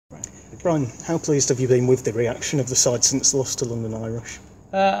Bryan, how pleased have you been with the reaction of the side since the loss to London Irish?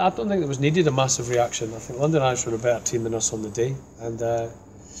 I don't think it was needed a massive reaction. I think London Irish were a better team than us on the day, and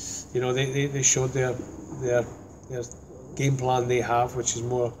they showed their game plan they have, which is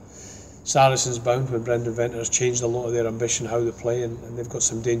more Saracens bound. When Brendan Venter has changed a lot of their ambition, how they play, and they've got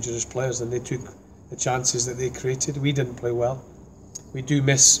some dangerous players, and they took the chances that they created. We didn't play well. We do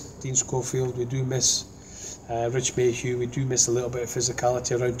miss Dean Schofield. We do miss Rich Mayhew. We do miss a little bit of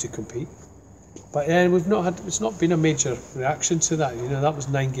physicality around to compete. But yeah, it's not been a major reaction to that. That was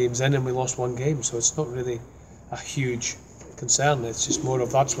 9 games in and we lost 1 game, so it's not really a huge concern. It's just more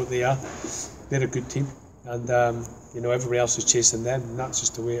of that's what they are. They're a good team, and everybody else is chasing them, and that's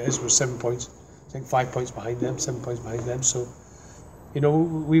just the way it is. We're 7 points, I think 5 points behind them, 7 points behind them. So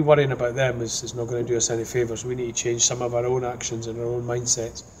we worrying about them is not going to do us any favours. We need to change some of our own actions and our own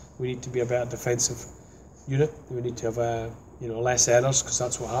mindsets. We need to be a better defensive unit. We need to have less errors, because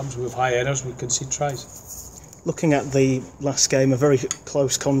that's what happens. With high errors, we concede tries. Looking at the last game, a very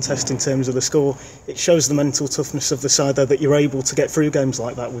close contest in terms of the score, it shows the mental toughness of the side, though, that you're able to get through games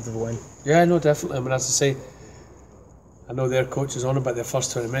like that with the win. Yeah, no, definitely. I mean, as I say, I know their coach was on about their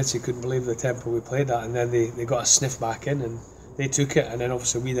first 20 minutes. He couldn't believe the tempo we played at, and then they got a sniff back in and they took it, and then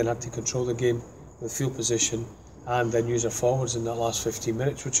obviously we then had to control the game with field position and then use our forwards in that last 15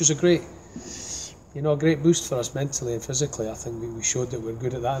 minutes, which was a great boost for us mentally and physically. I think we showed that we're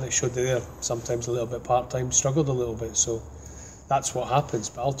good at that, and it showed that they're sometimes a little bit part-time, struggled a little bit, so that's what happens.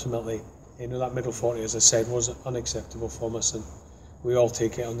 But ultimately, that middle 40, as I said, was unacceptable from us, and we all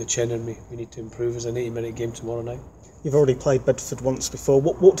take it on the chin, and we need to improve as an 80-minute game tomorrow night. You've already played Bedford once before.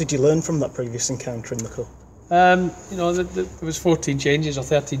 What did you learn from that previous encounter in the Cup? There was 14 changes or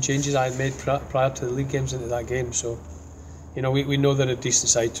 13 changes I had made prior to the league games into that game, so we know they're a decent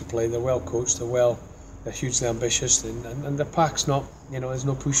side to play. They're well coached, they're hugely ambitious, and the pack's not, there's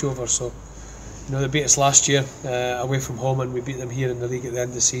no pushover. So, they beat us last year away from home, and we beat them here in the league at the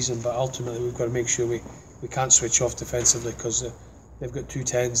end of the season. But ultimately, we've got to make sure we can't switch off defensively, because they've got 2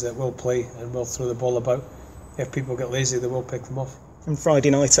 10s that will play and will throw the ball about. If people get lazy, they will pick them off. And Friday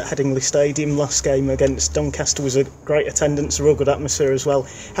night at Headingley Stadium, last game against Doncaster, was a great attendance, a real good atmosphere as well.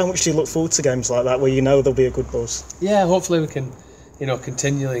 How much do you look forward to games like that, where there'll be a good buzz? Yeah, hopefully we can,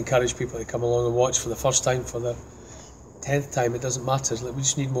 continually encourage people to come along and watch for the first time, for the 10th time. It doesn't matter. We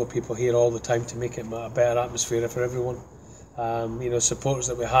just need more people here all the time to make it a better atmosphere for everyone. Supporters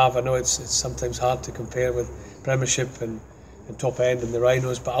that we have, I know it's sometimes hard to compare with Premiership and top end and the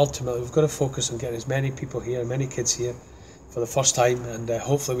Rhinos, but ultimately we've got to focus on getting as many people here, many kids here for the first time, and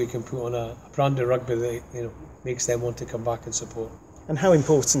hopefully we can put on a brand of rugby that makes them want to come back and support. And how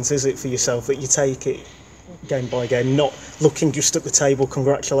important is it for yourself that you take it game by game, not looking just at the table,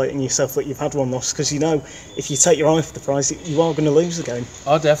 congratulating yourself that you've had one loss, because if you take your eye off the prize, you are going to lose the game?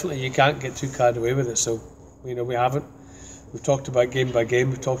 Oh, definitely. You can't get too carried away with it. So we haven't. We've talked about game by game.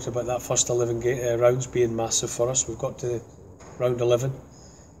 We've talked about that first 11 rounds being massive for us. We've got to round 11.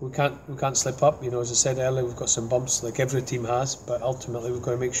 We can't slip up. As I said earlier, we've got some bumps like every team has, but ultimately we've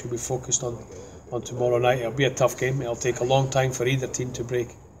got to make sure we're focused on tomorrow night. It'll be a tough game. It'll take a long time for either team to break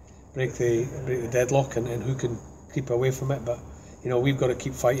the deadlock and who can keep away from it. But we've got to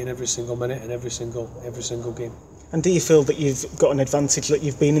keep fighting every single minute and every single game. And do you feel that you've got an advantage that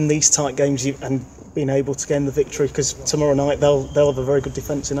you've been in these tight games and been able to gain the victory, because tomorrow night they'll have a very good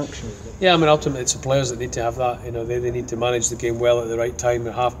defence in action? Yeah, I mean, ultimately it's the players that need to have that. They need to manage the game well at the right time.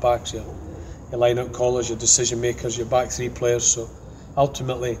 Your half backs, your line-out callers, your decision makers, your back 3 players. So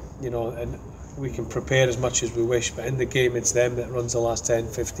ultimately, and we can prepare as much as we wish, but in the game it's them that runs the last 10,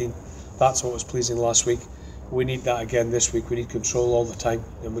 15. That's what was pleasing last week. We need that again this week. We need control all the time,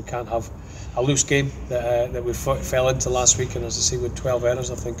 and we can't have a loose game that we fell into last week, and as I say, with 12 errors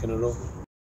I think in a row.